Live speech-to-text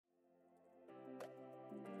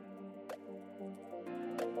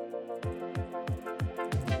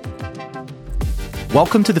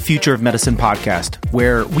Welcome to the Future of Medicine podcast,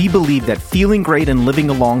 where we believe that feeling great and living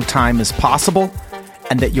a long time is possible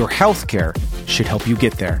and that your healthcare should help you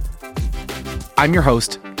get there. I'm your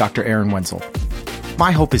host, Dr. Aaron Wenzel.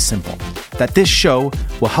 My hope is simple, that this show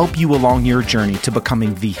will help you along your journey to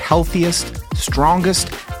becoming the healthiest,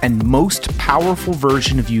 strongest, and most powerful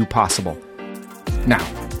version of you possible. Now,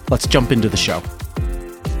 let's jump into the show.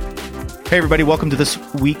 Hey everybody, welcome to this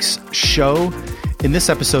week's show. In this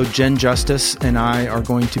episode, Jen Justus and I are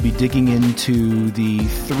going to be digging into the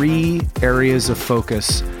 3 areas of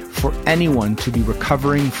focus for anyone to be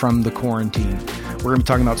recovering from the quarantine. We're going to be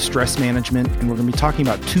talking about stress management, and we're going to be talking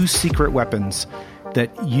about 2 secret weapons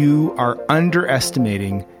that you are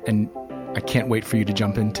underestimating, and I can't wait for you to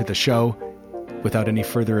jump into the show. Without any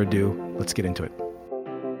further ado, let's get into it.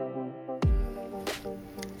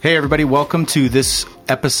 Hey everybody, welcome to this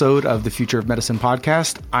episode of the Future of Medicine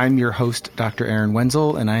podcast. I'm your host, Dr. Aaron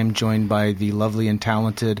Wenzel, and I am joined by the lovely and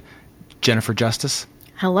talented Jennifer Justus.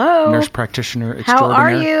 Hello. Nurse practitioner extraordinaire. How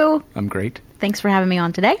are you? I'm great. Thanks for having me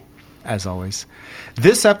on today. As always.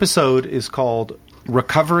 This episode is called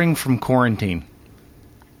Recovering from Quarantine.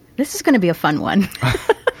 This is going to be a fun one.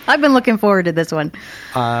 I've been looking forward to this one.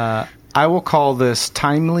 I will call this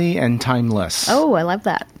timely and timeless. Oh, I love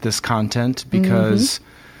that. This content, because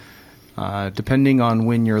depending on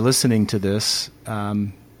when you're listening to this,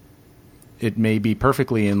 it may be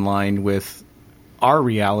perfectly in line with our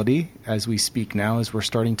reality as we speak now, as we're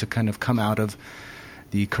starting to kind of come out of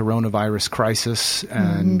the coronavirus crisis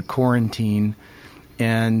and quarantine.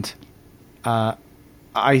 And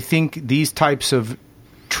I think these types of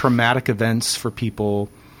traumatic events for people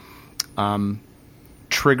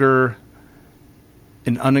trigger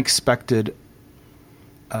an unexpected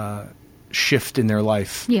shift in their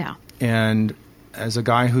life. Yeah. And as a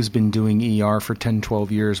guy who's been doing ER for 10,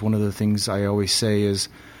 12 years, one of the things I always say is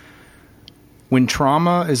when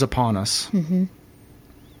trauma is upon us,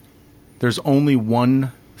 there's only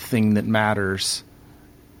one thing that matters,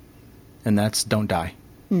 and that's don't die.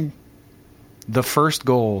 The first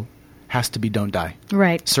goal has to be don't die.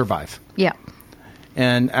 Right. Survive. Yeah.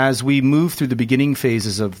 And as we move through the beginning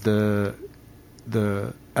phases of the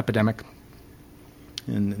epidemic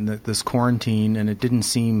and this quarantine, and it didn't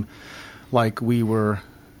seem like we were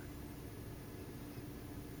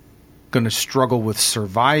going to struggle with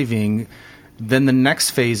surviving, then the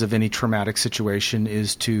next phase of any traumatic situation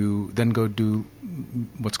is to then go do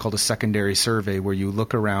what's called a secondary survey, where you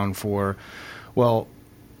look around for, well,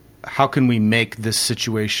 how can we make this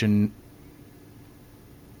situation,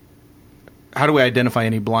 how do we identify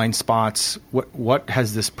any blind spots? What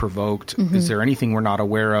has this provoked? Is there anything we're not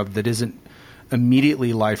aware of that isn't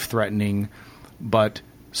immediately life-threatening, but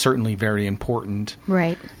certainly very important?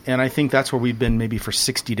 Right. And I think that's where we've been maybe for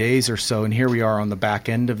 60 days or so, and here we are on the back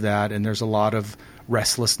end of that, and there's a lot of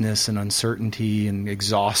restlessness and uncertainty and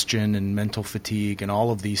exhaustion and mental fatigue and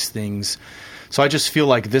all of these things. So I just feel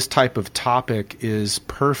like this type of topic is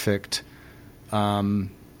perfect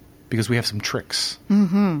because we have some tricks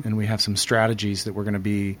and we have some strategies that we're going to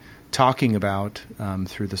be talking about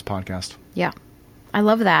through this podcast. Yeah. I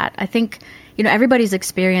love that. I think, everybody's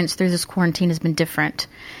experience through this quarantine has been different.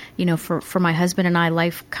 For my husband and I,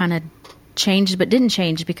 life kind of changed, but didn't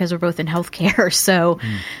change because we're both in healthcare. So,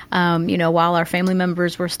 while our family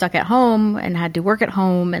members were stuck at home and had to work at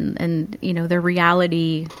home and their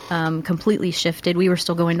reality completely shifted, we were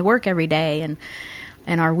still going to work every day.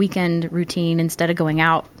 And our weekend routine, instead of going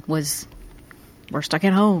out, was we're stuck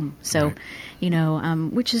at home. So, right.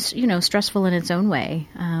 Which is, stressful in its own way.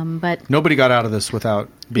 But nobody got out of this without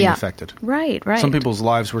being affected. Right. Some people's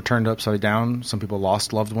lives were turned upside down. Some people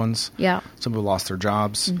lost loved ones. Yeah. Some people lost their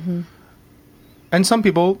jobs. And some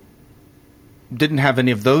people didn't have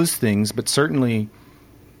any of those things, but certainly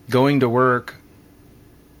going to work,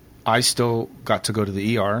 I still got to go to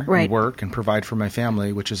the ER and work and provide for my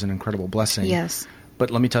family, which is an incredible blessing. Yes.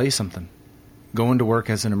 But let me tell you something. Going to work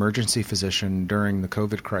as an emergency physician during the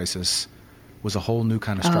COVID crisis was a whole new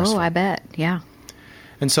kind of stressful. Oh, I bet. Yeah.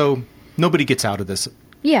 And so nobody gets out of this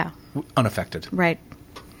unaffected. Right.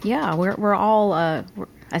 Yeah. We're all,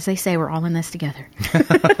 as they say, we're all in this together.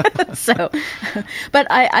 So, but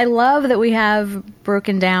I love that we have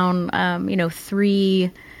broken down,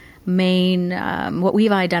 3 main, what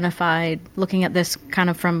we've identified, looking at this kind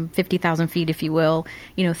of from 50,000 feet, if you will,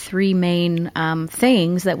 3 main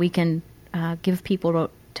things that we can give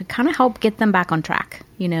people to kind of help get them back on track,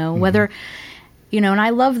 whether, and I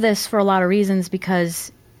love this for a lot of reasons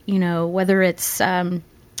because, whether it's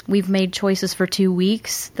we've made choices for 2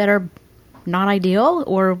 weeks that are not ideal,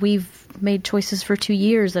 or we've made choices for 2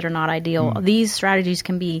 years that are not ideal. These strategies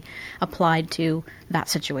can be applied to that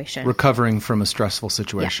situation. Recovering from a stressful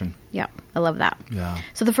situation. Yeah, I love that. Yeah.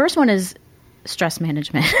 So the first one is stress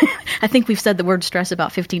management. I think we've said the word stress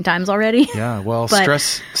about 15 times already. Yeah, well,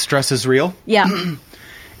 stress is real. Yeah.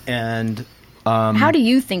 And how do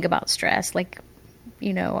you think about stress? Like,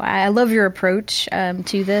 you know, I love your approach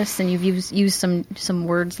to this, and you've used some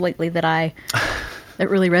words lately that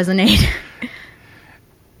really resonate.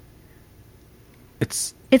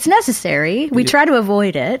 It's necessary. We try to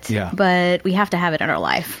avoid it, but we have to have it in our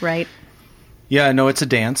life, right? Yeah, no, it's a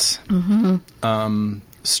dance.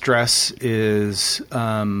 Stress is,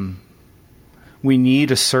 we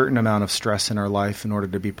need a certain amount of stress in our life in order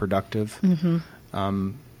to be productive.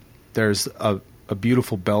 There's a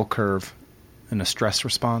beautiful bell curve in a stress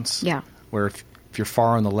response. Yeah. Where if you're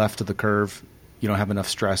far on the left of the curve, you don't have enough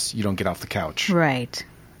stress, you don't get off the couch. Right.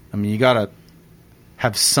 I mean, you got to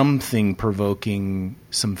have something provoking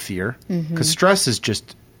some fear. Because stress is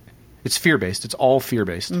just, it's fear-based. It's all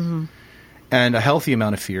fear-based. And a healthy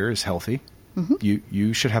amount of fear is healthy.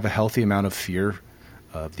 You should have a healthy amount of fear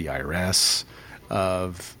of the IRS,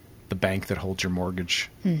 of the bank that holds your mortgage,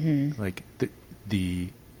 like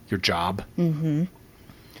your job.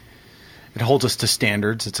 It holds us to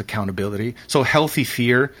standards. It's accountability. So healthy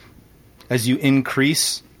fear, as you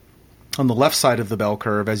increase on the left side of the bell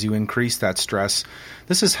curve, as you increase that stress,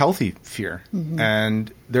 this is healthy fear.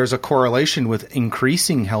 And there's a correlation with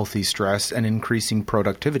increasing healthy stress and increasing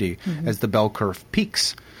productivity as the bell curve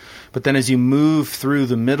peaks. But then as you move through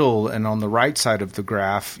the middle and on the right side of the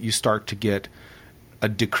graph, you start to get a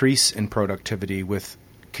decrease in productivity with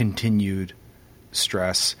continued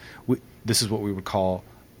stress. This is what we would call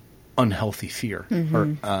unhealthy fear,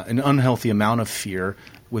 or an unhealthy amount of fear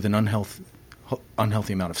with an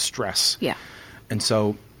unhealthy amount of stress. Yeah. And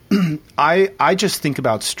so I just think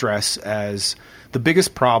about stress as the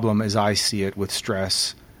biggest problem, as I see it with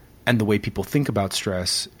stress and the way people think about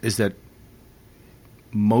stress, is that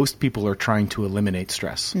most people are trying to eliminate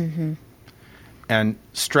stress. And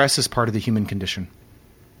stress is part of the human condition.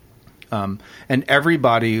 And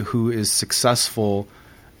everybody who is successful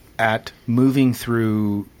at moving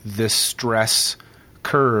through this stress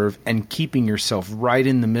curve and keeping yourself right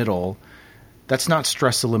in the middle, that's not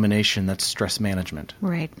stress elimination, that's stress management.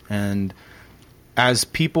 Right. And as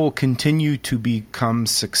people continue to become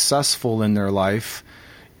successful in their life,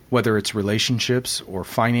 whether it's relationships or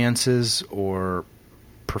finances or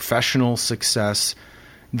professional success,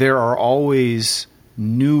 there are always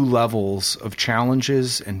new levels of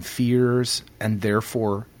challenges and fears and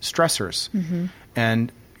therefore stressors.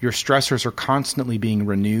 And your stressors are constantly being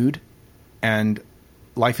renewed, and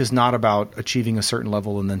life is not about achieving a certain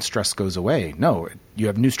level and then stress goes away. No, you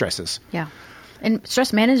have new stresses. Yeah. And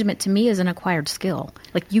stress management to me is an acquired skill.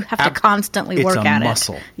 Like you have to constantly work at it. It's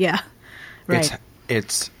a muscle. Yeah. Right.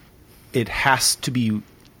 It has to be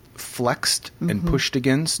flexed and pushed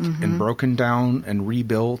against and broken down and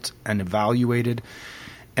rebuilt and evaluated.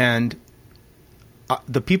 And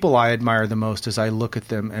the people I admire the most as I look at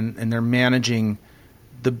them, and they're managing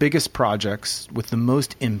the biggest projects with the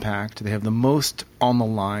most impact. They have the most on the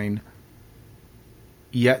line,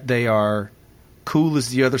 yet they are cool as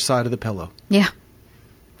the other side of the pillow. Yeah.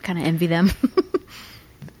 Kind of envy them.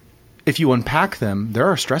 If you unpack them, there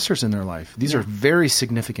are stressors in their life. These are very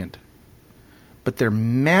significant. But their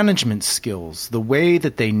management skills, the way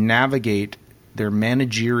that they navigate their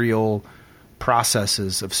managerial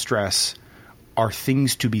processes of stress, are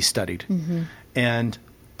things to be studied. And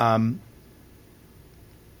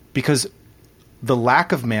because the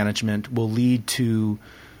lack of management will lead to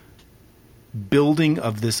building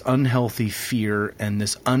of this unhealthy fear and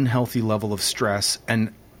this unhealthy level of stress.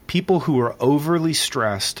 And people who are overly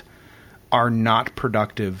stressed are not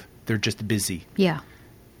productive. They're just busy. Yeah.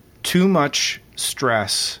 Too much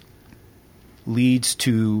stress leads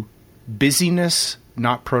to busyness,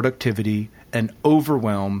 not productivity, and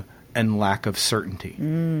overwhelm and lack of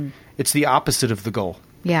certainty. It's the opposite of the goal.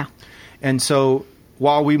 Yeah. And so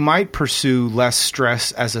while we might pursue less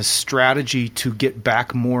stress as a strategy to get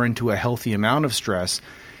back more into a healthy amount of stress,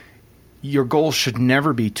 your goal should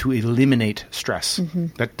never be to eliminate stress.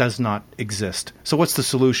 That does not exist. So what's the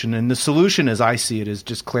solution? And the solution, as I see it, is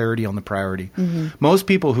just clarity on the priority. Most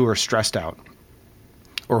people who are stressed out,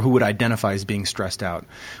 or who would identify as being stressed out,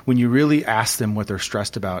 when you really ask them what they're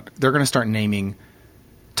stressed about, they're going to start naming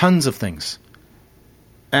tons of things.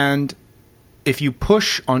 And if you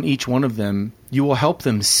push on each one of them, you will help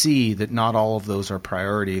them see that not all of those are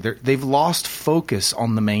priority. They've lost focus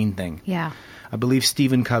on the main thing. Yeah. I believe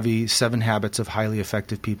Stephen Covey, 7 Habits of Highly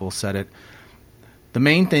Effective People, said it. The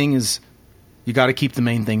main thing is You got to keep the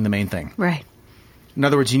main thing the main thing. Right. In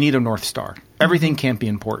other words, you need a North Star. Everything can't be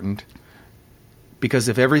important, because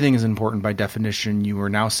if everything is important by definition, you are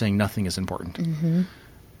now saying nothing is important.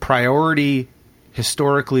 Priority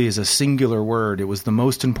historically is a singular word. It was the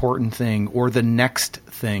most important thing or the next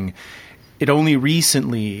thing. It only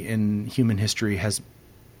recently in human history has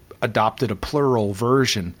adopted a plural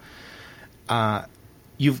version.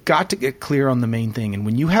 You've got to get clear on the main thing. And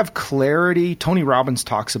when you have clarity, Tony Robbins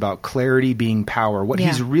talks about clarity being power. What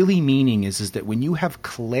he's really meaning is that when you have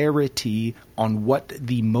clarity on what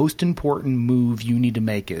the most important move you need to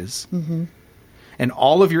make is, and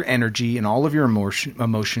all of your energy and all of your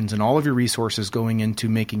emotions and all of your resources going into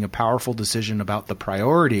making a powerful decision about the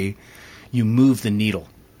priority, you move the needle.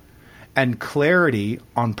 And clarity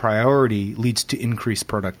on priority leads to increased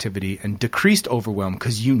productivity and decreased overwhelm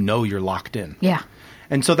because you know you're locked in. Yeah.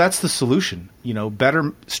 And so that's the solution.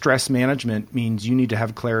 Better stress management means you need to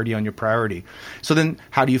have clarity on your priority. So then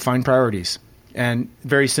how do you find priorities? And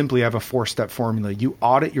very simply, I have a 4-step formula. You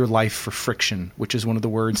audit your life for friction, which is one of the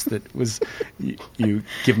words that was you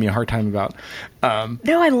give me a hard time about.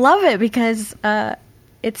 No, I love it because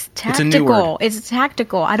it's tactical. It's a new word. It's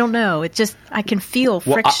tactical. I don't know. It's just I can feel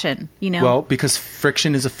friction. Well, because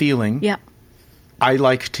friction is a feeling. Yeah. I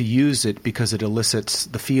like to use it because it elicits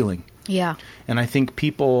the feeling. Yeah. And I think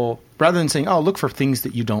people, rather than saying, look for things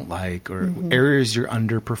that you don't like or areas you're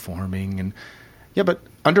underperforming. And but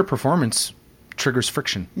underperformance triggers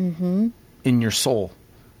friction in your soul.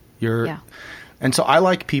 And so I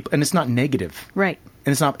like people, and it's not negative. Right.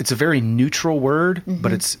 And it's a very neutral word,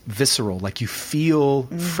 but it's visceral. Like you feel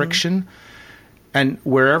friction. And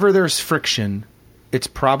wherever there's friction, it's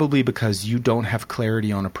probably because you don't have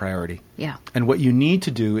clarity on a priority. Yeah. And what you need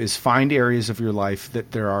to do is find areas of your life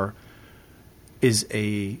that is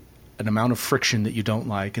an amount of friction that you don't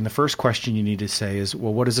like. And the first question you need to say is,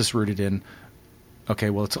 well, what is this rooted in? Okay,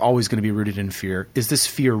 well, it's always going to be rooted in fear. Is this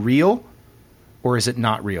fear real or is it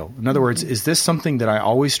not real? In other words, is this something that I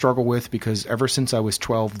always struggle with because ever since I was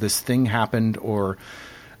 12, this thing happened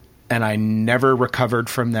and I never recovered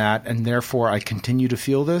from that, and therefore I continue to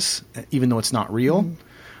feel this even though it's not real?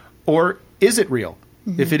 Or is it real?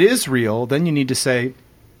 If it is real, then you need to say,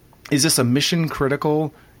 is this a mission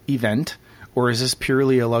critical event or is this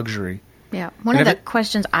purely a luxury? Yeah. One of the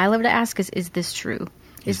questions I love to ask is this true?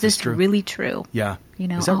 Is this true? Really true? Yeah.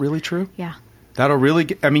 Is that really true? Yeah. That'll really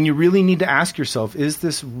you really need to ask yourself, is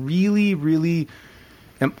this really, really,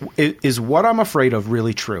 is what I'm afraid of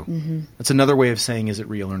really true? That's another way of saying, is it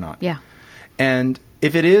real or not? Yeah. And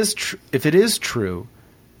if it is true,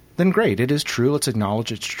 then great. It is true. Let's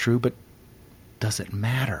acknowledge it's true, but does it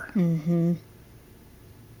matter?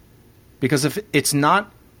 Because if it's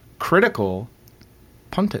not critical,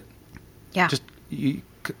 punt it. Yeah.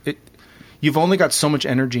 You've only got so much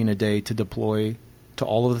energy in a day to deploy to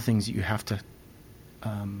all of the things that you have to,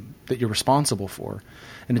 that you're responsible for.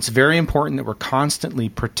 And it's very important that we're constantly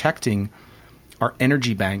protecting our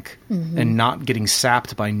energy bank and not getting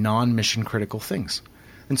sapped by non-mission critical things.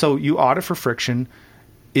 And so you audit for friction.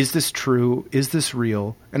 Is this true? Is this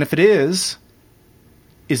real? And if it is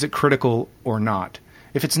it critical or not?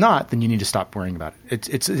 If it's not, then you need to stop worrying about it.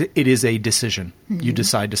 It is a decision. You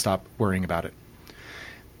decide to stop worrying about it.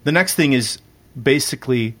 The next thing is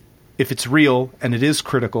basically, if it's real and it is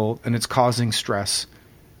critical and it's causing stress,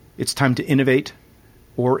 it's time to innovate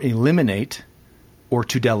or eliminate or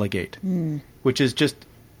to delegate, which is just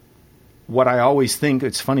what I always think.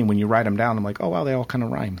 It's funny when you write them down. I'm like, oh, wow, they all kind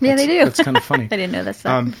of rhyme. Yeah, they do. That's kind of funny. I didn't know that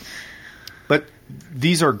stuff. But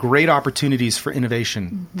these are great opportunities for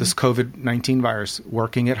innovation. This COVID-19 virus,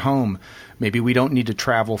 working at home. Maybe we don't need to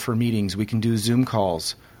travel for meetings. We can do Zoom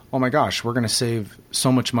calls. Oh my gosh, we're going to save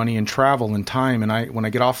so much money in travel and time. And when I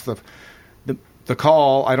get off the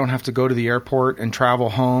call, I don't have to go to the airport and travel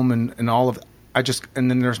home and all of.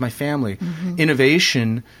 And then there's my family.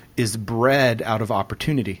 Innovation is bred out of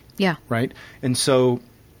opportunity. Yeah. Right. And so,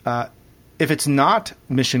 if it's not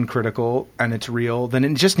mission critical and it's real, then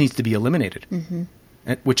it just needs to be eliminated,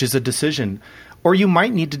 which is a decision. Or you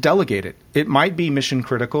might need to delegate it. It might be mission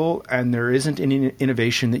critical and there isn't any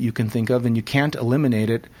innovation that you can think of and you can't eliminate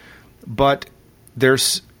it, but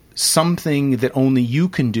there's something that only you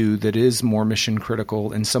can do that is more mission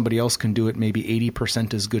critical and somebody else can do it maybe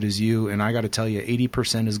 80% as good as you. And I got to tell you,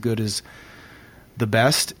 80% as good as the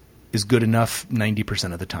best is good enough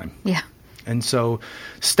 90% of the time. Yeah. And so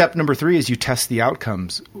step number 3 is you test the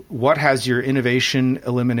outcomes. What has your innovation,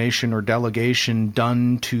 elimination, or delegation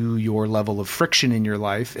done to your level of friction in your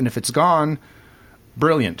life? And if it's gone,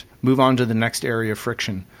 brilliant. Move on to the next area of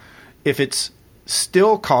friction. If it's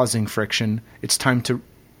still causing friction, it's time to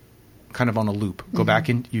kind of on a loop. Go back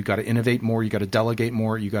in, you got to innovate more, you got to delegate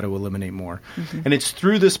more, you got to eliminate more. And it's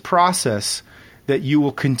through this process that you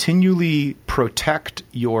will continually protect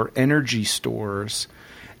your energy stores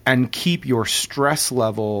and keep your stress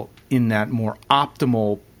level in that more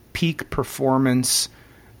optimal peak performance,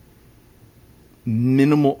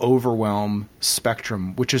 minimal overwhelm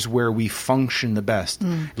spectrum, which is where we function the best.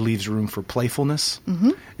 It leaves room for playfulness.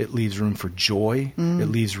 It leaves room for joy. It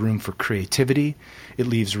leaves room for creativity. It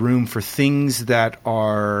leaves room for things that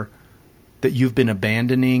you've been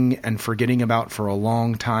abandoning and forgetting about for a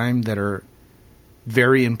long time that are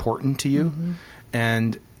very important to you.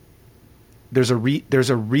 And there's a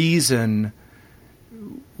reason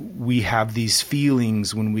we have these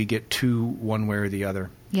feelings when we get too one way or the other.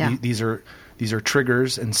 Yeah. These are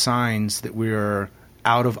triggers and signs that we are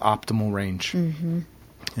out of optimal range.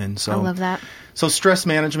 And so I love that. So stress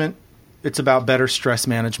management, it's about better stress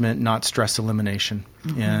management, not stress elimination.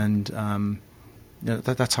 And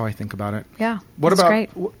that's how I think about it. Yeah. What that's about great.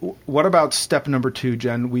 What about step number 2,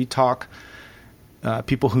 Jen? We talk.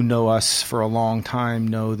 People who know us for a long time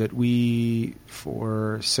know that we,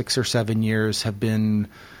 for 6 or 7 years, have been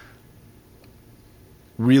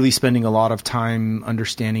really spending a lot of time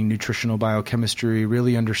understanding nutritional biochemistry,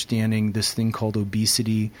 really understanding this thing called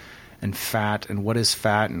obesity and fat, and what is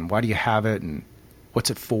fat, and why do you have it, and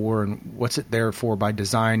what's it for, and what's it there for by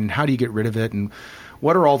design, and how do you get rid of it, and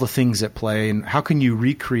what are all the things at play, and how can you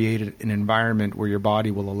recreate an environment where your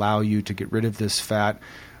body will allow you to get rid of this fat.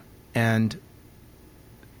 And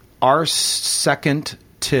our second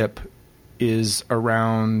tip is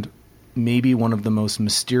around maybe one of the most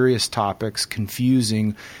mysterious topics,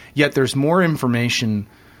 confusing, yet there's more information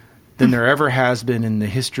than there ever has been in the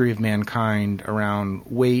history of mankind around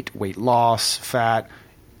weight loss, fat,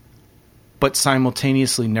 but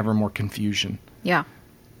simultaneously never more confusion. Yeah.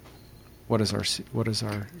 What is our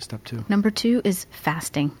step 2? Number 2 is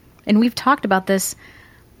fasting. And we've talked about this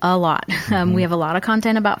a lot. We have a lot of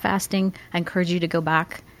content about fasting. I encourage you to go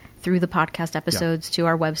back through the podcast episodes to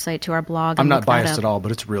our website, to our blog. I'm not biased at all,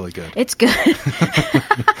 but it's really good. It's good.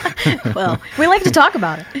 Well, we like to talk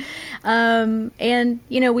about it. And,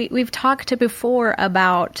 we've talked before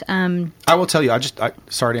about... I will tell you,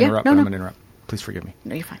 sorry to interrupt, but I'm going to interrupt. Please forgive me.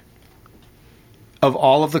 No, you're fine. Of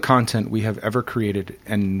all of the content we have ever created,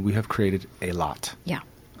 and we have created a lot. Yeah.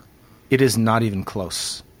 It is not even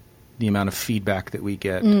close, the amount of feedback that we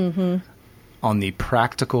get on the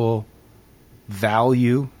practical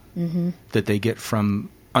value that they get from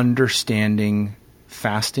understanding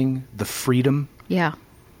fasting, the freedom, the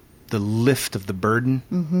lift of the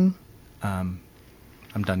burden. I'm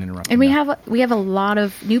done interrupting. And we have a lot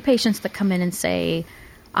of new patients that come in and say,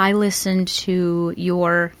 I listened to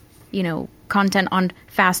your, content on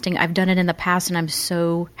fasting. I've done it in the past, and I'm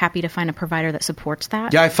so happy to find a provider that supports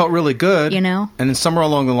that. Yeah, I felt really good. And then somewhere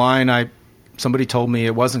along the line, somebody told me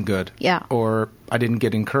it wasn't good. Yeah. Or I didn't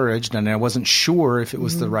get encouraged, and I wasn't sure if it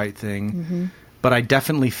was the right thing. But I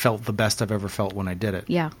definitely felt the best I've ever felt when I did it.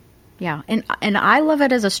 Yeah. Yeah. And I love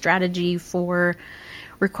it as a strategy for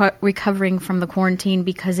recovering from the quarantine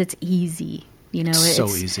because it's easy. It's so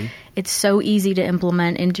easy. It's so easy to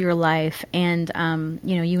implement into your life. And,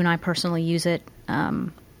 you and I personally use it.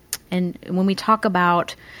 And when we talk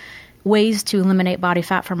about ways to eliminate body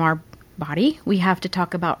fat from our body, we have to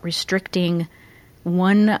talk about restricting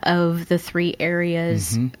one of the 3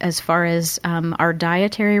 areas as far as our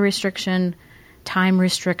dietary restriction, time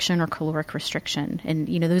restriction, or caloric restriction. And,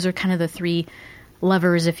 those are kind of the 3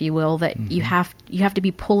 levers, if you will, that you have to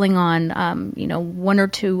be pulling on, 1 or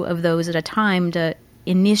 2 of those at a time to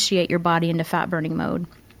initiate your body into fat burning mode.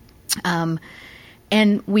 And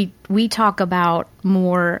we talk about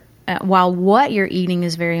more, while what you're eating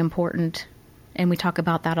is very important, and we talk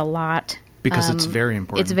about that a lot. Because it's very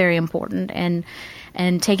important. It's very important.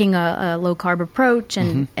 And taking a low carb approach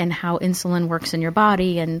and how insulin works in your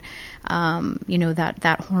body, and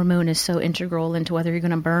that hormone is so integral into whether you're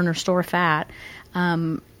going to burn or store fat.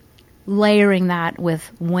 Layering that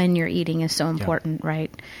with when you're eating is so important,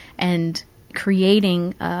 right? And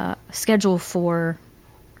creating a schedule for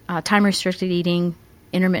time restricted eating,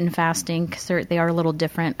 intermittent fasting, because they are a little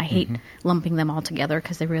different. I hate lumping them all together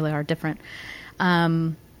because they really are different.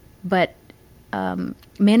 But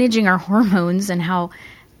managing our hormones and how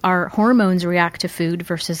our hormones react to food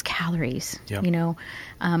versus calories. Yep.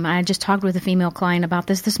 I just talked with a female client about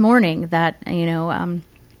this morning, that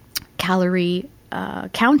calorie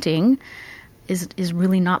counting is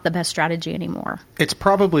really not the best strategy anymore. It's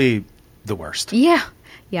probably the worst. Yeah.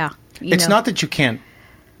 It's not that you can't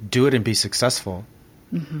do it and be successful.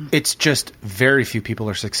 It's just very few people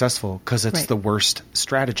are successful because it's the worst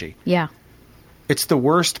strategy. Yeah. It's the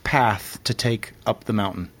worst path to take up the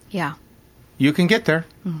mountain. Yeah. You can get there.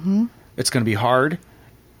 Mm-hmm. It's going to be hard.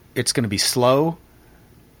 It's going to be slow.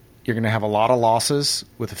 You're going to have a lot of losses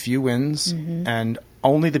with a few wins. Mm-hmm. And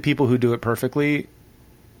only the people who do it perfectly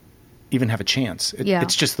even have a chance.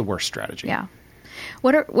 It's just the worst strategy. Yeah.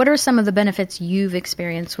 What are some of the benefits you've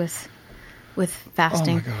experienced with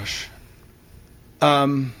fasting? Oh my gosh.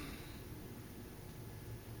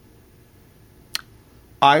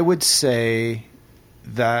 I would say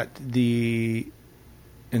that and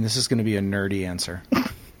this is going to be a nerdy answer.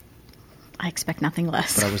 I expect nothing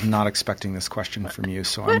less. But I was not expecting this question from you,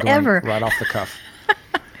 so I'm Whatever. going right off the cuff.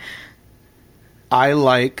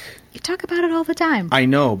 You talk about it all the time. I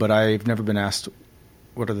know, but I've never been asked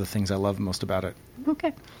what are the things I love most about it.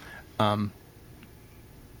 Okay.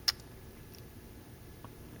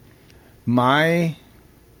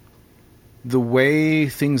 The way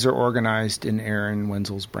things are organized in Aaron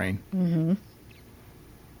Wenzel's brain. Mm-hmm.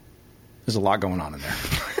 There's a lot going on in there.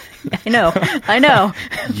 I know.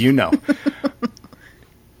 You know.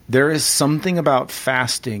 There is something about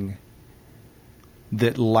fasting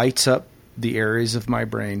that lights up the areas of my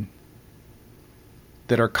brain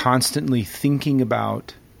that are constantly thinking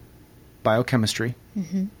about biochemistry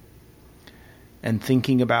mm-hmm. and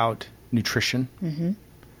thinking about nutrition mm-hmm.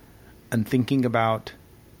 and thinking about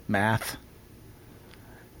math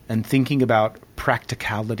and thinking about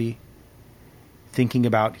practicality, thinking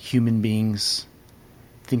about human beings,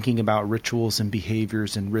 thinking about rituals and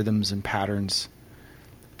behaviors and rhythms and patterns,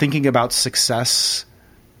 thinking about success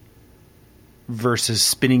versus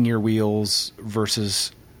spinning your wheels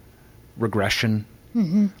versus regression.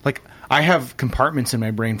 Mm-hmm. Like, I have compartments in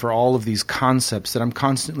my brain for all of these concepts that I'm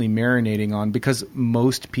constantly marinating on because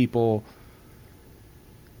most people,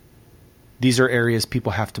 these are areas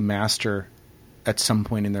people have to master at some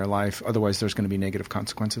point in their life. Otherwise, there's going to be negative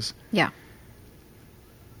consequences. Yeah.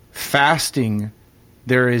 Fasting,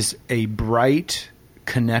 there is a bright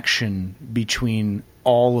connection between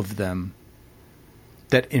all of them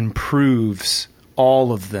that improves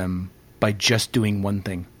all of them by just doing one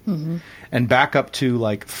thing. Mm-hmm. And back up to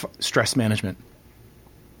like stress management,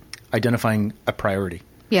 identifying a priority.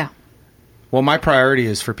 Yeah. Well, my priority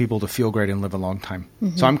is for people to feel great and live a long time.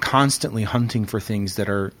 Mm-hmm. So I'm constantly hunting for things that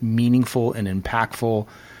are meaningful and impactful.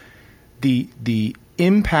 The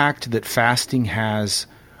impact that fasting has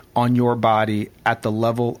on your body at the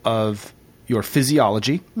level of your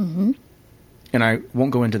physiology, mm-hmm. and I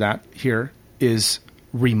won't go into that here, is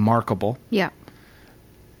remarkable. Yeah.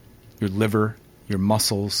 Your liver, your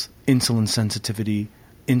muscles, insulin sensitivity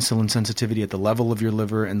at the level of your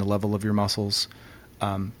liver and the level of your muscles,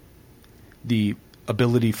 the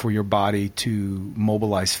ability for your body to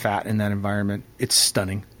mobilize fat in that environment, it's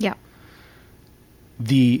stunning. Yeah.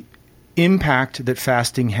 The impact that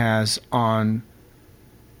fasting has on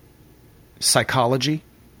psychology,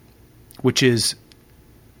 which is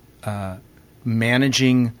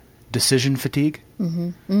managing decision fatigue. Mm-hmm.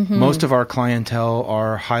 Mm-hmm. Most of our clientele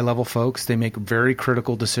are high-level folks. They make very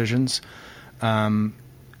critical decisions.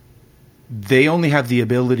 They only have the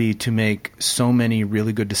ability to make so many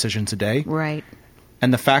really good decisions a day. Right.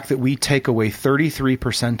 And the fact that we take away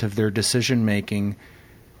 33% of their decision-making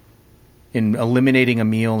in eliminating a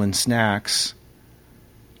meal and snacks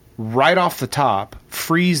right off the top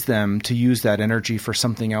frees them to use that energy for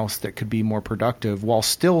something else that could be more productive while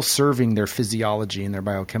still serving their physiology and their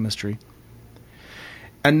biochemistry.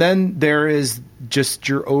 And then there is just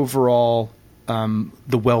your overall,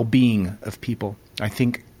 the well-being of people. I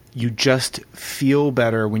think you just feel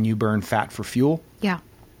better when you burn fat for fuel. Yeah.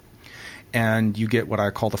 And you get what I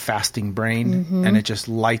call the fasting brain, mm-hmm. and it just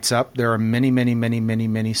lights up. There are many, many, many, many,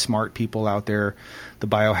 many smart people out there, the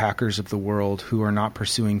biohackers of the world, who are not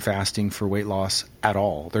pursuing fasting for weight loss at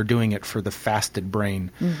all. They're doing it for the fasted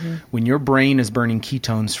brain. Mm-hmm. When your brain is burning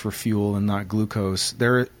ketones for fuel and not glucose,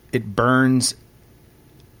 it burns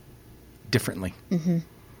differently. Mm-hmm.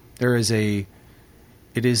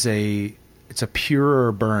 It's a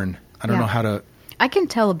purer burn. I don't know how to. I can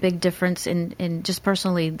tell a big difference in just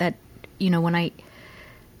personally that, when I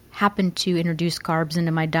happen to introduce carbs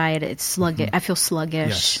into my diet, it's sluggish. Mm-hmm. I feel sluggish.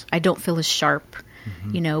 Yes. I don't feel as sharp,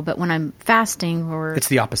 but when I'm fasting or it's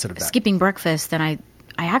the opposite of that. Skipping breakfast, then I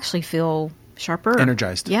actually feel sharper.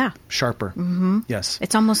 Energized. Yeah. Sharper. Mm-hmm. Yes.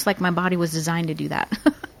 It's almost like my body was designed to do that.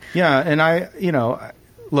 Yeah. And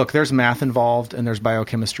look, there's math involved and there's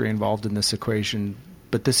biochemistry involved in this equation,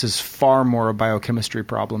 but this is far more a biochemistry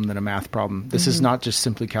problem than a math problem. This is not just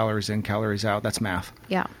simply calories in, calories out. That's math.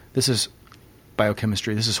 Yeah. This is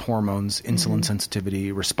biochemistry. This is hormones, insulin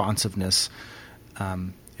sensitivity, responsiveness.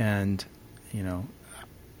 And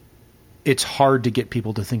it's hard to get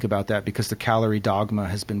people to think about that because the calorie dogma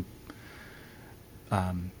has been,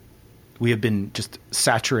 we have been just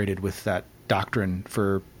saturated with that doctrine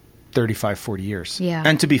for 35, 40 years. Yeah.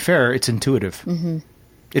 And to be fair, it's intuitive.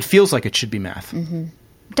 It feels like it should be math. It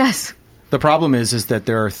does. The problem is that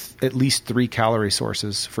there are at least 3 calorie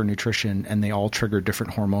sources for nutrition, and they all trigger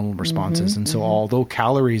different hormonal responses. And so although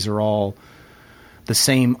calories are all the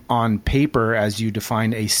same on paper as you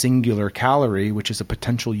define a singular calorie, which is a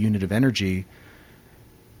potential unit of energy,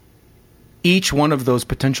 each one of those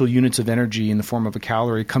potential units of energy in the form of a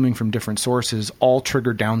calorie coming from different sources all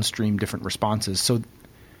trigger downstream different responses. So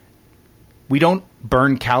we don't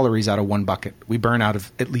burn calories out of one bucket. We burn out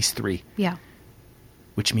of at least 3. Yeah.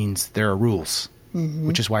 Which means there are rules,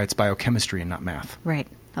 which is why it's biochemistry and not math. Right.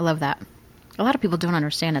 I love that. A lot of people don't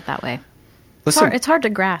understand it that way. Listen, It's hard to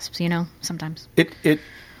grasp, sometimes.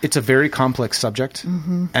 It's a very complex subject,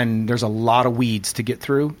 and there's a lot of weeds to get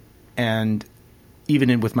through. And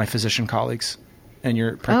even with my physician colleagues and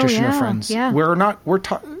your practitioner friends,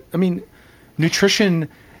 nutrition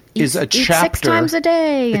is a chapter. 6 times a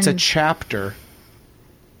day. It's a chapter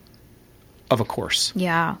of a course.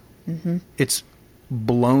 Yeah. It's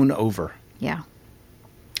blown over. Yeah.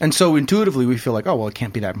 And so intuitively we feel like, oh, well, it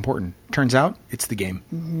can't be that important. Turns out it's the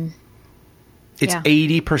game. It's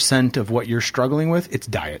 80% of what you're struggling with. It's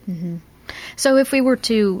diet. So if we were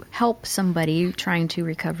to help somebody trying to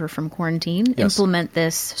recover from quarantine, implement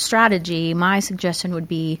this strategy, my suggestion would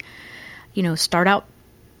be, start out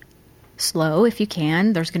slow if you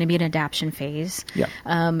can. There's going to be an adaptation phase. Yeah.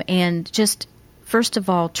 And just, first of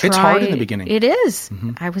all, try. It's hard in the beginning. It is.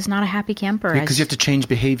 I was not a happy camper. Because you have to change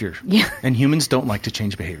behavior. Yeah. And humans don't like to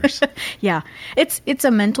change behaviors. Yeah. It's a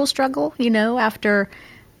mental struggle,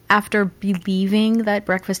 after believing that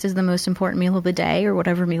breakfast is the most important meal of the day, or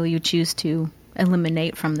whatever meal you choose to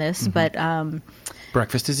eliminate from this. But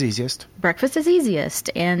breakfast is easiest. Breakfast is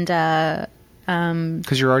easiest. And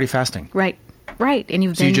because you're already fasting. Right. And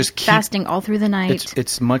you've been fasting all through the night.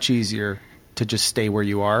 It's much easier to just stay where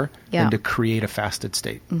you are than to create a fasted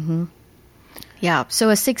state. Yeah. So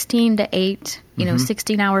a 16 to 8,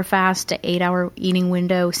 16-hour fast to 8-hour eating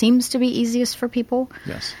window seems to be easiest for people.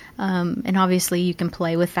 Yes. And obviously you can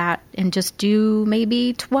play with that and just do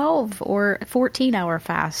maybe 12 or 14-hour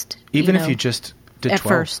fast. Even if you just did 12. At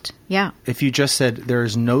first. Yeah. If you just said, there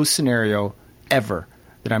is no scenario ever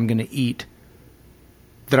that I'm going to eat,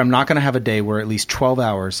 that I'm not going to have a day where at least 12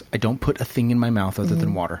 hours I don't put a thing in my mouth other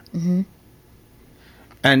than water.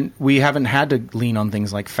 And we haven't had to lean on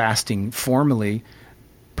things like fasting formally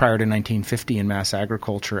prior to 1950 in mass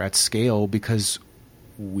agriculture at scale because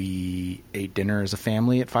we ate dinner as a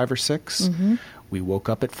family at 5 or 6. We woke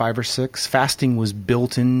up at 5 or 6. Fasting was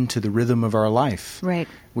built into the rhythm of our life. Right.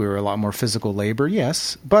 We were a lot more physical labor,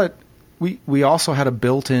 yes, but we also had a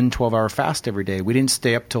built-in 12-hour fast every day. We didn't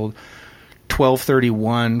stay up till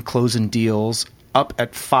 12:31 closing deals, up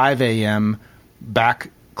at 5 a.m.,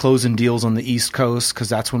 back closing deals on the East Coast because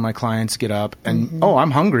that's when my clients get up. And,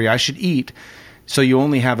 I'm hungry. I should eat. So you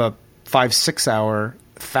only have a 5-6 hour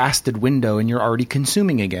fasted window and you're already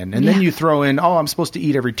consuming again. And then you throw in, I'm supposed to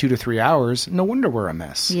eat every 2 to 3 hours. No wonder we're a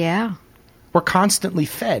mess. Yeah. We're constantly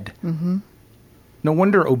fed. No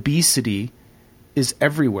wonder obesity is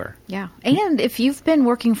everywhere. Yeah. And if you've been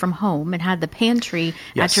working from home and had the pantry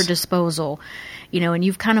at your disposal, and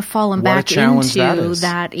you've kind of fallen back into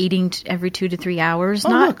that eating every 2 to 3 hours,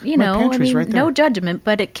 look, right no judgment,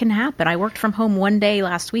 but it can happen. I worked from home one day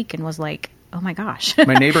last week and was like, oh my gosh.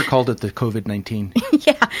 My neighbor called it the COVID-19.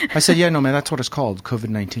 Yeah. I said, no, man, that's what it's called,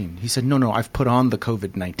 COVID-19. He said, no, I've put on the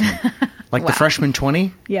COVID-19. Like the freshman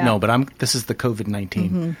 20? Yeah. No, but this is the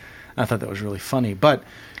COVID-19. I thought that was really funny. But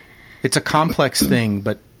it's a complex thing.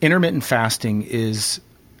 But intermittent fasting is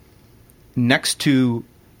next to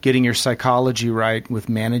getting your psychology right with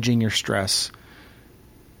managing your stress,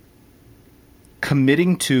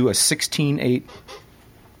 committing to a 16-8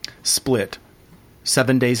 split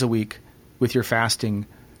 7 days a week with your fasting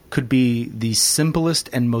could be the simplest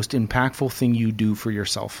and most impactful thing you do for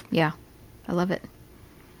yourself. Yeah, I love it.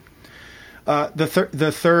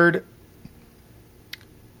 The third,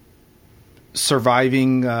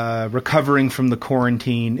 surviving, recovering from the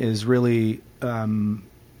quarantine is really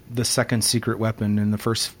the second secret weapon, and the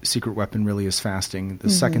first secret weapon really is fasting. The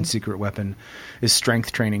second secret weapon is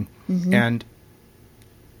strength training. And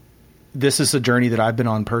this is a journey that I've been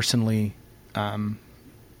on personally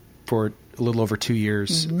for a little over 2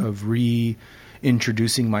 years of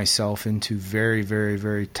reintroducing myself into very, very,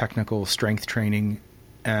 very technical strength training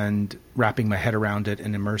and wrapping my head around it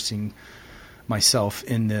and immersing myself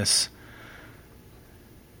in this.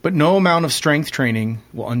 But no amount of strength training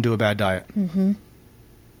will undo a bad diet.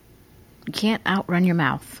 You can't outrun your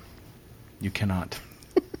mouth. You cannot.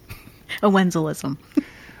 A Wenzelism.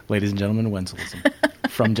 Ladies and gentlemen, a Wenzelism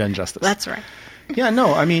from Jen Justus. That's right. Yeah,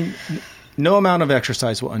 no, I mean, no amount of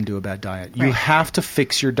exercise will undo a bad diet. You have to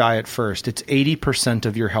fix your diet first. It's 80%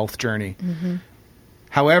 of your health journey. Mm-hmm.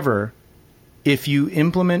 However, if you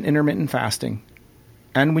implement intermittent fasting,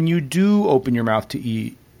 and when you do open your mouth to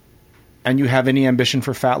eat, and you have any ambition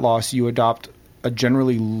for fat loss, you adopt a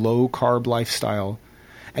generally low-carb lifestyle,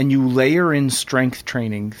 and you layer in strength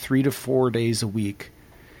training 3 to 4 days a week,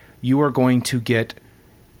 you are going to get,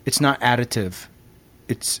 it's not additive,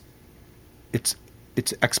 it's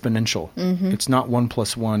exponential. Mm-hmm. It's not 1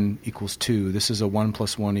 + 1 = 2. This is a 1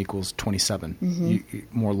 + 1 = 27,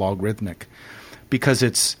 more logarithmic. Because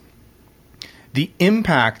it's the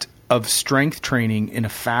impact of strength training in a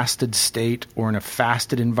fasted state or in a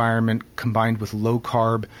fasted environment combined with low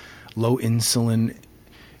carb, low insulin,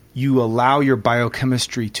 you allow your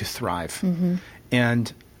biochemistry to thrive. Mm-hmm.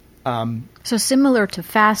 And so similar to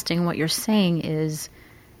fasting, what you're saying is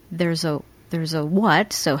there's a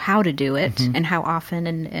what, so how to do it, and how often,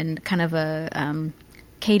 and kind of a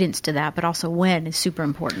cadence to that, but also when is super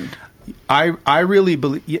important. I really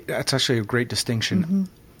believe that's actually a great distinction. Mm-hmm.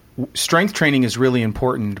 Strength training is really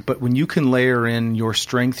important, but when you can layer in your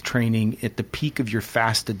strength training at the peak of your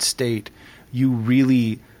fasted state, you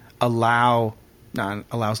really allow's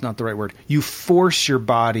not the right word. You force your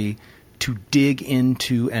body to dig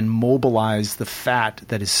into and mobilize the fat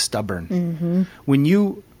that is stubborn. Mm-hmm. When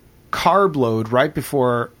you carb load right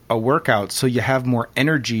before a workout so you have more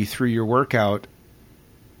energy through your workout,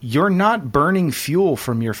 you're not burning fuel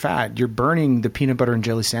from your fat. You're burning the peanut butter and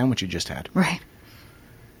jelly sandwich you just had. Right.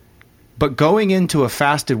 But going into a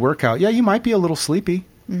fasted workout, yeah, you might be a little sleepy.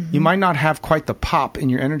 Mm-hmm. You might not have quite the pop in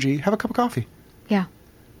your energy. Have a cup of coffee. Yeah.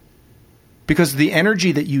 Because the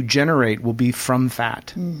energy that you generate will be from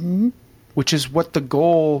fat, which is what the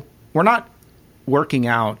goal. We're not working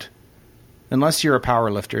out, unless you're a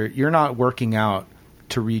power lifter, you're not working out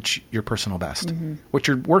to reach your personal best. Mm-hmm. What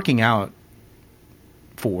you're working out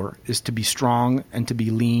for is to be strong and to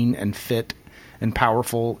be lean and fit and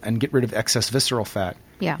powerful and get rid of excess visceral fat.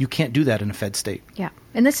 Yeah. You can't do that in a fed state. Yeah.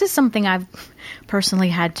 And this is something I've personally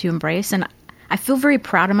had to embrace, and I feel very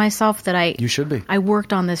proud of myself that You should be. I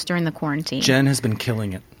worked on this during the quarantine. Jen has been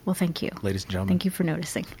killing it. Well, thank you. Ladies and gentlemen. Thank you for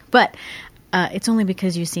noticing. But it's only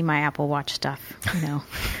because you see my Apple Watch stuff, you know.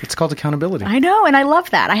 It's called accountability. I know, and I love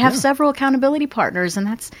that. I have several accountability partners, and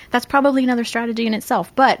that's probably another strategy in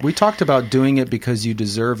itself. But we talked about doing it because you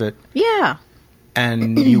deserve it. Yeah.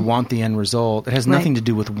 And you want the end result. It has nothing to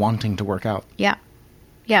do with wanting to work out. Yeah.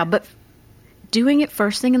 Yeah, but doing it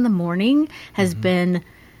first thing in the morning has been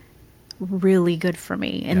really good for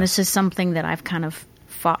me. And this is something that I've kind of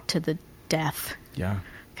fought to the death. Yeah.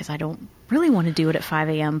 Because I don't really want to do it at 5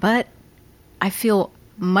 a.m., but I feel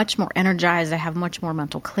much more energized. I have much more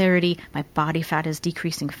mental clarity. My body fat is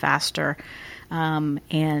decreasing faster.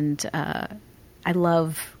 And I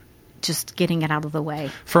love just getting it out of the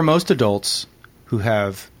way. For most adults who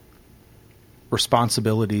have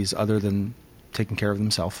responsibilities other than taking care of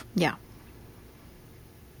themselves. Yeah.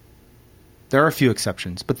 There are a few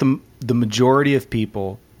exceptions, but the majority of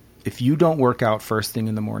people, if you don't work out first thing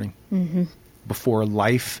in the morning, before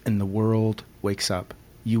life in the world wakes up,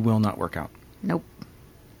 you will not work out. Nope.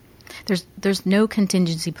 There's no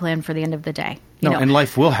contingency plan for the end of the day. And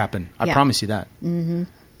life will happen. I promise you that. Mm-hmm.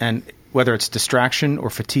 And whether it's distraction or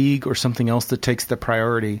fatigue or something else that takes the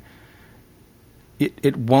priority,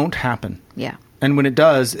 it won't happen. Yeah. And when it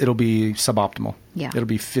does, it'll be suboptimal. Yeah. It'll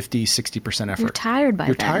be 50, 60% effort. You're tired by then.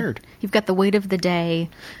 You're tired. You've got the weight of the day.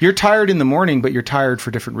 You're tired in the morning, but you're tired for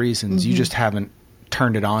different reasons. You just haven't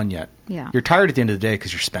turned it on yet. Yeah. You're tired at the end of the day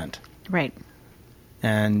because you're spent. Right.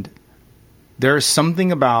 And there's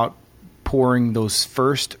something about pouring those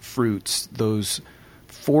first fruits, those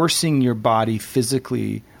forcing your body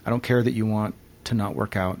physically. I don't care that you want to not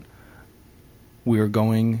work out.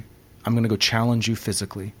 I'm going to go challenge you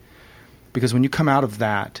physically. Because when you come out of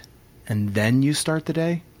that and then you start the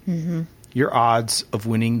day, your odds of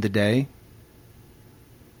winning the day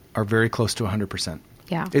are very close to 100%.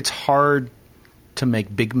 Yeah. It's hard to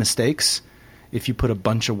make big mistakes if you put a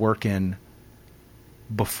bunch of work in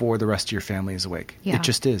before the rest of your family is awake. Yeah. It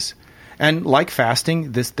just is. And like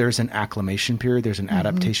fasting, there's an acclimation period. There's an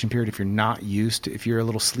adaptation period. If you're not used to, if you're a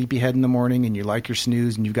little sleepyhead in the morning and you like your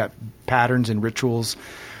snooze and you've got patterns and rituals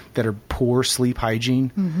that are poor sleep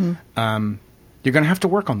hygiene, you're going to have to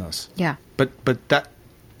work on those. Yeah. But that,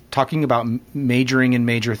 talking about majoring in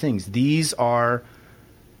major things, these are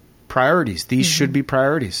priorities. These should be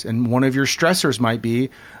priorities. And one of your stressors might be,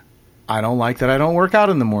 I don't like that I don't work out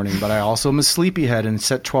in the morning, but I also am a sleepyhead and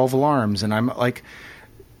set 12 alarms. And I'm like,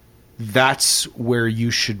 that's where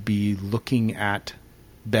you should be looking at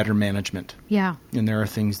better management. Yeah. And there are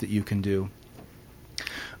things that you can do.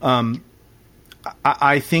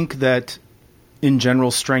 I think that in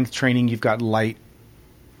general strength training, you've got light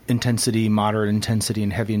intensity, moderate intensity,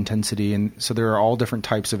 and heavy intensity. And so there are all different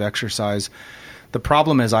types of exercise. The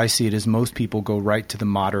problem as I see it is most people go right to the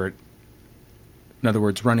moderate. In other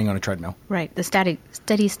words, running on a treadmill. Right. The steady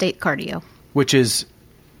state cardio. Which is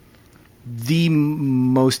the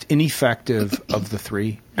most ineffective of the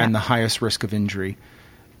three and the highest risk of injury.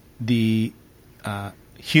 The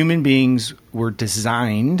human beings were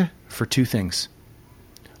designed for two things.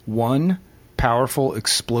 One, powerful,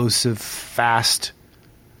 explosive, fast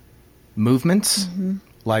movements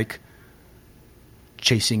like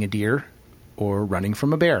chasing a deer or running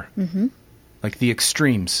from a bear. Like the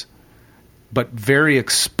extremes. But very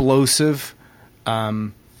explosive,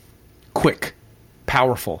 quick,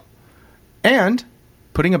 powerful. And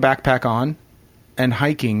putting a backpack on and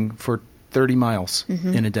hiking for 30 miles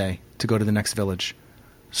in a day to go to the next village.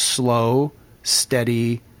 Slow,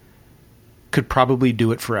 steady, could probably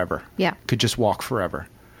do it forever. Yeah. Could just walk forever.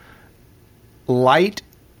 Light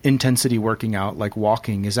intensity working out, like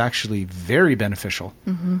walking, is actually very beneficial.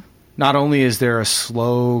 Not only is there a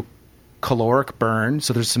slow caloric burn,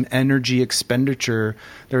 so there's some energy expenditure,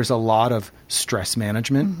 there's a lot of stress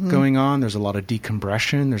management going on, there's a lot of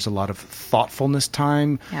decompression, there's a lot of thoughtfulness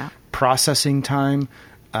time, processing time.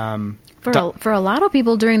 For a lot of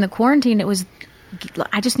people during the quarantine, it was,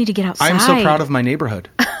 I just need to get outside. I'm so proud of my neighborhood.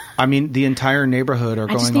 I mean, the entire neighborhood are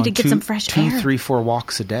going on some fresh air. 2, 3, 4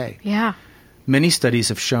 walks a day. Yeah. Many studies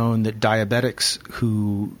have shown that diabetics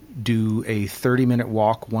who do a 30-minute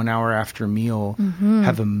walk 1 hour after a meal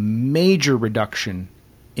have a major reduction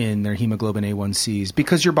in their hemoglobin A1Cs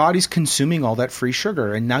because your body's consuming all that free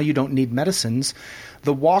sugar, and now you don't need medicines.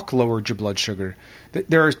 The walk lowered your blood sugar.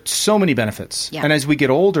 There are so many benefits. Yeah. And as we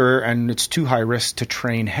get older and it's too high risk to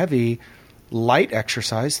train heavy, light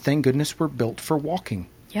exercise, thank goodness we're built for walking.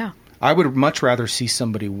 Yeah. I would much rather see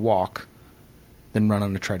somebody walk than run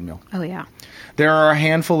on a treadmill. Oh, yeah. There are a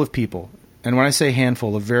handful of people, and when I say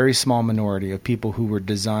handful, a very small minority of people who were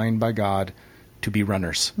designed by God to be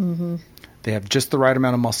runners. They have just the right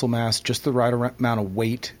amount of muscle mass, just the right amount of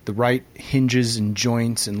weight, the right hinges and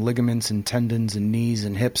joints and ligaments and tendons and knees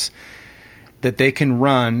and hips that they can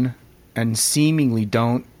run and seemingly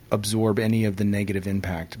don't absorb any of the negative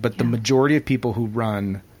impact. But the majority of people who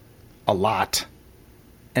run a lot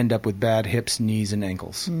end up with bad hips, knees, and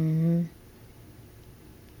ankles. And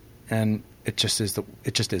it just is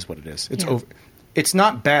what it is. It's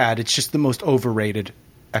not bad. It's just the most overrated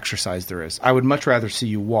exercise there is. I would much rather see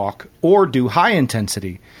you walk or do high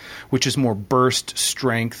intensity, which is more burst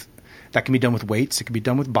strength. That can be done with weights. It can be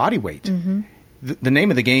done with body weight. The name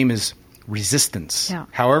of the game is resistance. Yeah.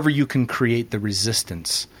 However you can create the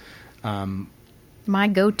resistance. My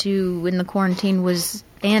go-to in the quarantine was,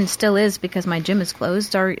 and still is because my gym is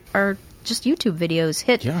closed, are just YouTube videos.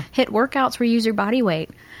 Hit workouts where you use your body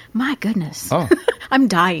weight. My goodness. Oh. I'm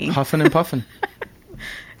dying. Huffing and puffing.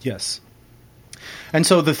 Yes. And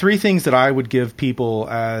so the three things that I would give people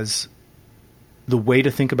as the way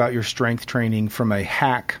to think about your strength training from a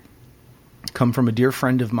hack come from a dear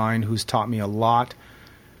friend of mine who's taught me a lot.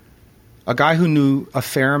 A guy who knew a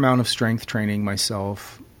fair amount of strength training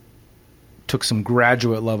myself, took some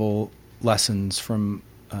graduate level lessons from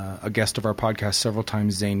a guest of our podcast several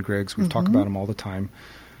times, Zane Griggs. We've talked about him all the time.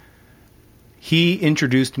 He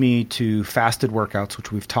introduced me to fasted workouts,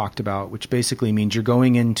 which we've talked about, which basically means you're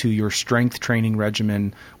going into your strength training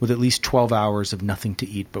regimen with at least 12 hours of nothing to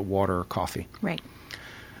eat but water or coffee. Right.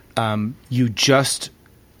 You just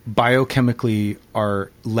biochemically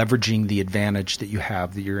are leveraging the advantage that you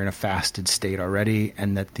have, that you're in a fasted state already,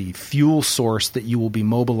 and that the fuel source that you will be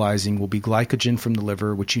mobilizing will be glycogen from the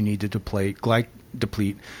liver, which you need to deplete,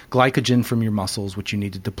 glycogen from your muscles, which you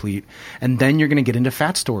need to deplete, and then you're going to get into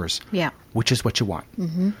fat stores, which is what you want.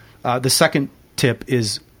 The second tip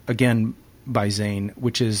is, again, by Zane,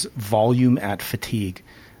 which is volume at fatigue.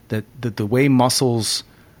 That the way muscles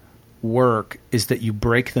work is that you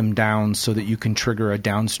break them down so that you can trigger a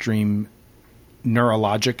downstream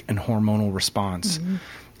neurologic and hormonal response.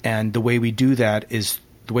 And the way we do that is,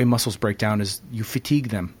 the way muscles break down is you fatigue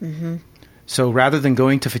them. So rather than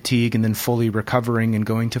going to fatigue and then fully recovering and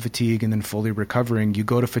going to fatigue and then fully recovering, you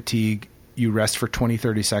go to fatigue, you rest for 20,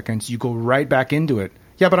 30 seconds, you go right back into it.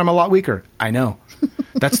 Yeah, but I'm a lot weaker. I know.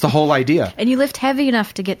 That's the whole idea. And you lift heavy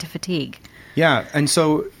enough to get to fatigue. Yeah, and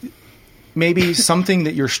so maybe something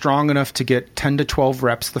that you're strong enough to get 10 to 12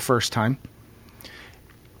 reps the first time.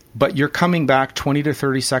 but you're coming back 20 to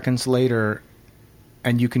 30 seconds later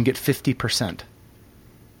and you can get 50%,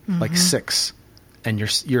 like 6, and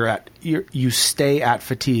you stay at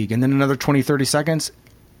fatigue, and then another 20, 30 seconds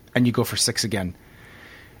and you go for 6 again.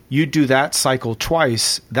 You do that cycle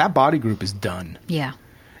twice, that body group is done. Yeah.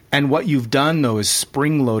 And what you've done, though, is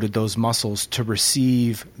spring-loaded those muscles to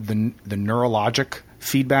receive the neurologic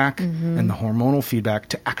feedback and the hormonal feedback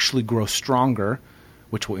to actually grow stronger,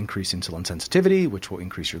 which will increase insulin sensitivity, which will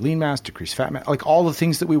increase your lean mass, decrease fat mass, like all the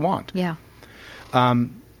things that we want. Yeah.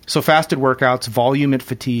 So fasted workouts, volume at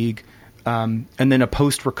fatigue, and then a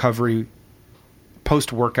post-workout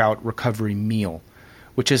recovery meal,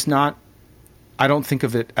 which is not, I don't think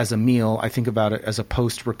of it as a meal. I think about it as a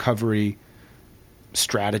post-recovery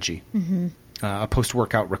strategy, a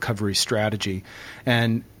post-workout recovery strategy.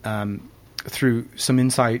 And through some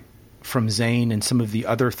insight from Zane and some of the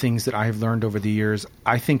other things that I have learned over the years,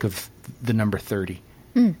 I think of the number 30.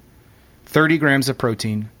 30 grams of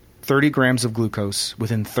protein, 30 grams of glucose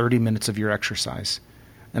within 30 minutes of your exercise.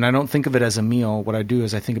 And I don't think of it as a meal. What I do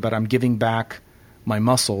is I think about I'm giving back my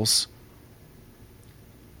muscles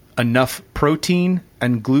enough protein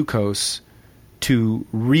and glucose to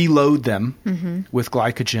reload them with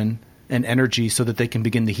glycogen and energy so that they can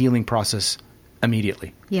begin the healing process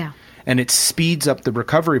immediately. Yeah. And it speeds up the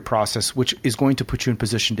recovery process, which is going to put you in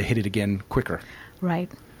position to hit it again quicker.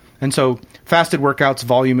 Right. And so fasted workouts,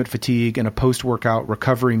 volume at fatigue, and a post-workout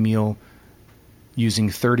recovery meal using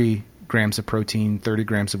 30 grams of protein, 30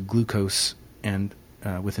 grams of glucose, and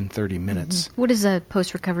within 30 minutes. What does a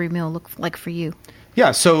post-recovery meal look like for you?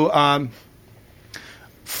 Yeah, so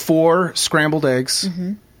 4 scrambled eggs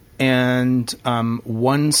and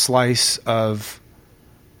 1 slice of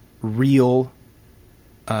real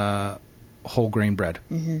whole grain bread.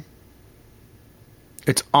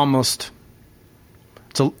 It's almost,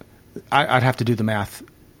 I'd have to do the math,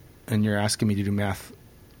 and you're asking me to do math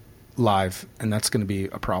live, and that's going to be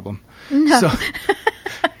a problem. No.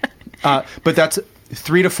 So, but that's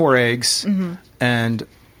 3 to 4 eggs and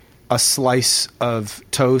a slice of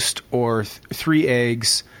toast, or 3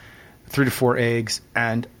 eggs, 3 to 4 eggs,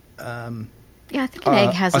 and yeah, I think an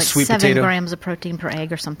egg has like 7 potato. grams of protein per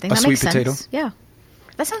egg or something. A That sweet makes potato. sense. Yeah,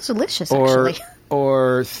 that sounds delicious. Actually,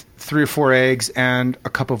 or 3 or 4 eggs and a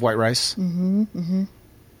cup of white rice.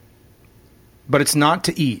 But it's not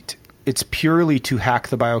to eat; it's purely to hack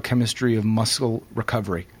the biochemistry of muscle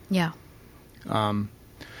recovery. Yeah.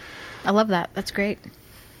 I love that. That's great.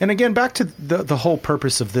 And again, back to the whole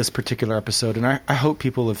purpose of this particular episode, and I hope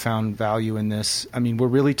people have found value in this. I mean, we're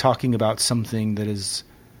really talking about something that is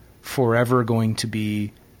forever going to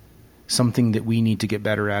be something that we need to get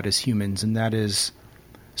better at as humans, and that is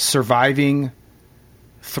surviving,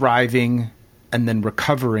 thriving, and then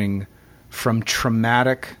recovering from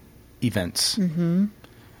traumatic events. The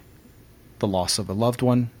loss of a loved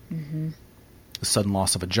one, the sudden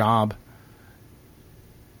loss of a job,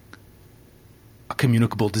 a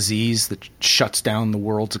communicable disease that shuts down the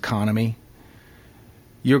world's economy.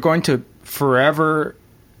 You're going to forever,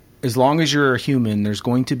 as long as you're a human, there's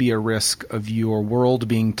going to be a risk of your world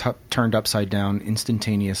being turned upside down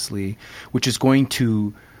instantaneously, which is going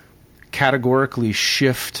to categorically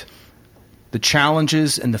shift the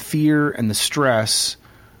challenges and the fear and the stress,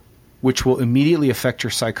 which will immediately affect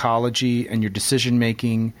your psychology and your decision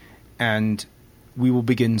making, and we will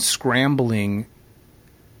begin scrambling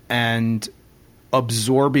and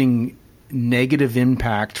absorbing negative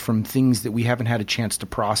impact from things that we haven't had a chance to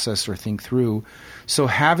process or think through. So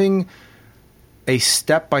having a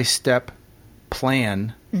step-by-step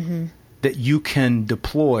plan that you can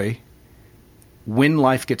deploy when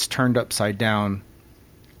life gets turned upside down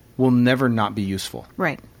will never not be useful.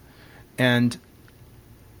 Right. And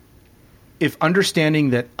if understanding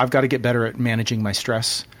that I've got to get better at managing my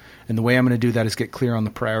stress, and the way I'm going to do that is get clear on the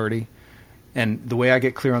priority. And the way I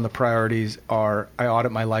get clear on the priorities are I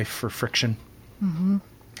audit my life for friction.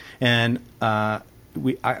 And I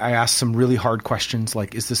ask some really hard questions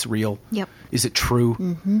like, is this real? Yep. Is it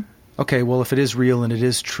true? Okay, well, if it is real and it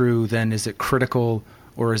is true, then is it critical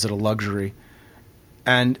or is it a luxury?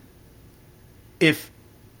 And if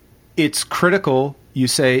it's critical, you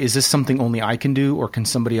say, is this something only I can do, or can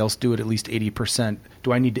somebody else do it at least 80%?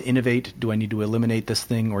 Do I need to innovate? Do I need to eliminate this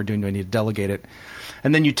thing, or do I need to delegate it?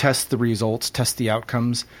 And then you test the results, test the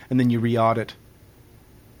outcomes, and then you re-audit.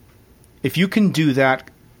 If you can do that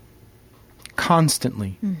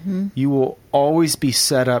constantly, you will always be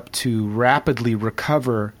set up to rapidly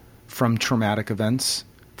recover from traumatic events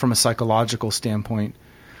from a psychological standpoint.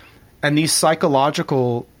 And these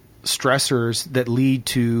psychological stressors that lead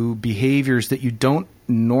to behaviors that you don't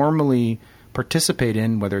normally participate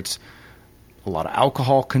in, whether it's a lot of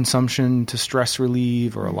alcohol consumption to stress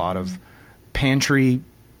relieve, or a lot of pantry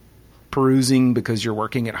perusing because you're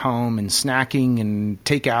working at home, and snacking and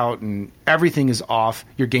takeout, and everything is off.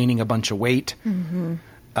 You're gaining a bunch of weight.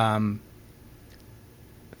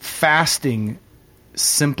 Fasting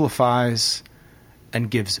simplifies and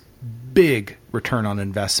gives big return on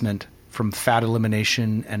investment from fat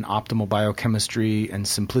elimination and optimal biochemistry and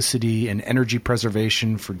simplicity and energy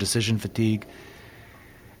preservation for decision fatigue.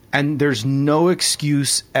 And there's no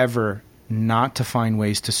excuse ever not to find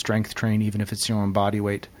ways to strength train, even if it's your own body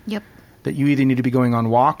weight. Yep. That you either need to be going on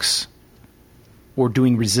walks or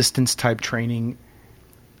doing resistance type training,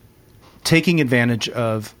 taking advantage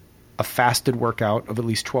of a fasted workout of at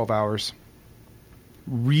least 12 hours,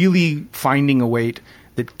 really finding a weight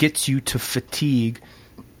that gets you to fatigue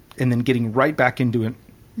and then getting right back into it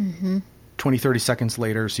 20, 30 seconds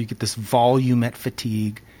later. So you get this volume at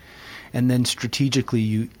fatigue. And then strategically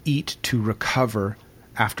you eat to recover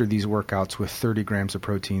after these workouts with 30 grams of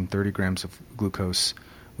protein, 30 grams of glucose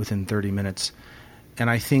within 30 minutes. And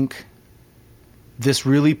I think this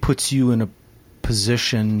really puts you in a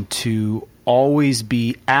position to always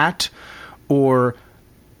be at or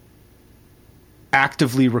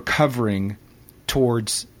actively recovering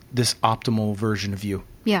towards this optimal version of you.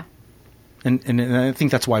 Yeah. And I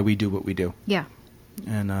think that's why we do what we do. Yeah.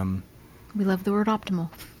 And we love the word optimal.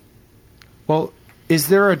 Well, is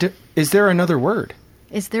there another word?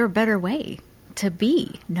 Is there a better way to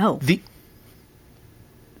be? No.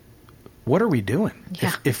 What are we doing?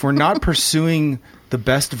 Yeah. If we're not pursuing the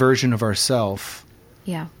best version of ourselves,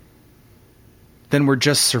 yeah, then we're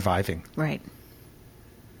just surviving. Right.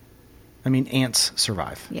 I mean, ants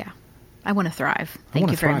survive. Yeah. I want to thrive.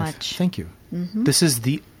 Thank you very much. Thank you. This is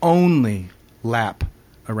the only lap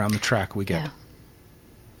around the track we get. Yeah.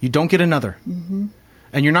 You don't get another. And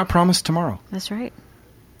you're not promised tomorrow. That's right.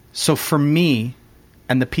 So for me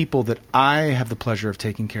and the people that I have the pleasure of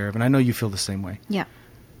taking care of, and I know you feel the same way. Yeah.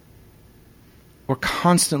 We're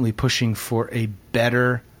constantly pushing for a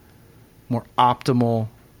better, more optimal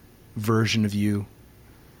version of you.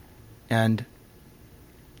 And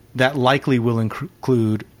that likely will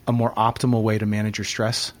include a more optimal way to manage your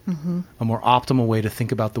stress, a more optimal way to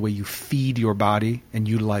think about the way you feed your body and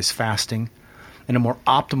utilize fasting, and a more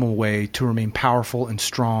optimal way to remain powerful and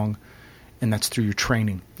strong, and that's through your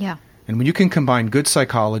training. Yeah. And when you can combine good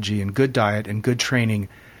psychology and good diet and good training,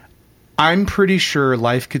 I'm pretty sure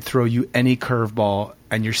life could throw you any curveball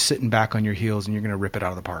and you're sitting back on your heels and you're going to rip it out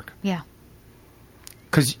of the park. Yeah.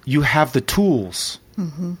 Because you have the tools.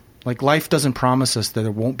 Like, life doesn't promise us that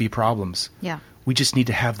there won't be problems. Yeah. We just need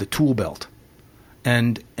to have the tool belt.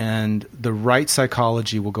 And the right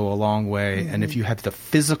psychology will go a long way. And if you have the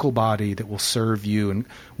physical body that will serve you, and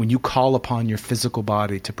when you call upon your physical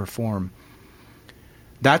body to perform,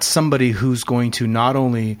 that's somebody who's going to not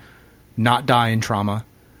only not die in trauma,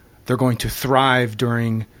 they're going to thrive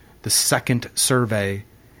during the second survey,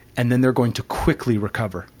 and then they're going to quickly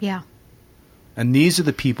recover. Yeah. And these are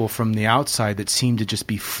the people from the outside that seem to just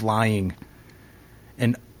be flying,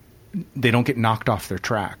 and they don't get knocked off their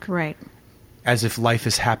track. Right. As if life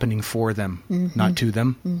is happening for them, not to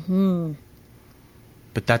them.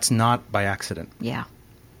 But that's not by accident. Yeah.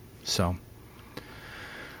 So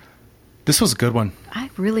this was a good one.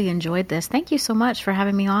 I really enjoyed this. Thank you so much for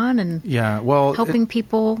having me on and helping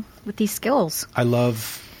people with these skills. I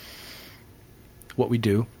love what we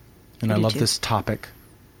do, and I love this topic,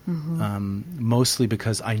 mostly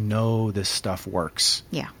because I know this stuff works.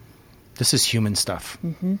 Yeah. This is human stuff.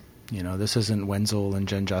 You know, this isn't Wenzel and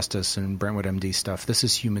Jen Justus and Brentwood MD stuff. This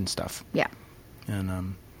is human stuff. Yeah.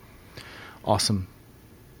 And awesome.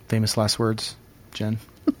 Famous last words, Jen?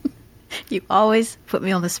 You always put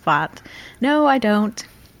me on the spot. No, I don't.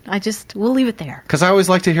 We'll leave it there. Because I always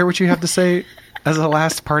like to hear what you have to say as a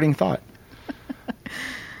last parting thought.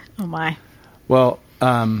 Oh, my. Well,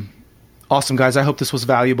 awesome, guys. I hope this was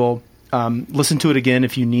valuable. Listen to it again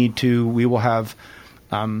if you need to. We will have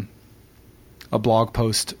a blog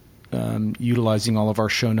post utilizing all of our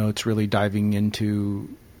show notes, really diving into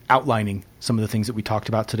outlining some of the things that we talked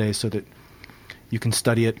about today so that you can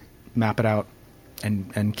study it, map it out,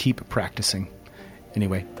 and keep practicing.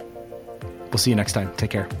 Anyway, we'll see you next time.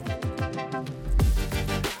 Take care.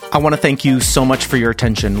 I want to thank you so much for your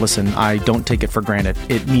attention. Listen, I don't take it for granted.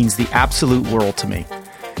 It means the absolute world to me.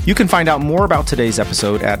 You can find out more about today's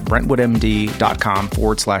episode at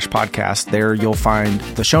brentwoodmd.com/podcast. There you'll find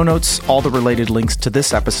the show notes, all the related links to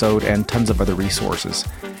this episode, and tons of other resources.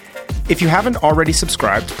 If you haven't already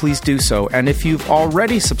subscribed, please do so. And if you've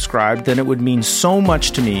already subscribed, then it would mean so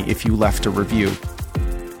much to me if you left a review.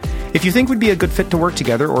 If you think we'd be a good fit to work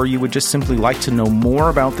together, or you would just simply like to know more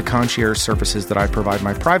about the concierge services that I provide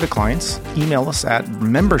my private clients, email us at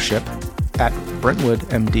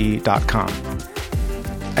membership@brentwoodmd.com.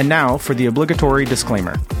 And now for the obligatory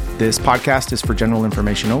disclaimer. This podcast is for general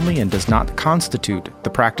information only and does not constitute the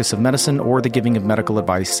practice of medicine or the giving of medical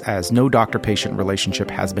advice, as no doctor-patient relationship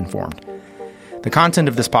has been formed. The content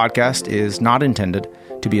of this podcast is not intended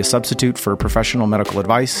to be a substitute for professional medical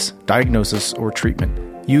advice, diagnosis, or treatment.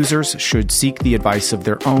 Users should seek the advice of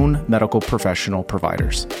their own medical professional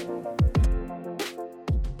providers.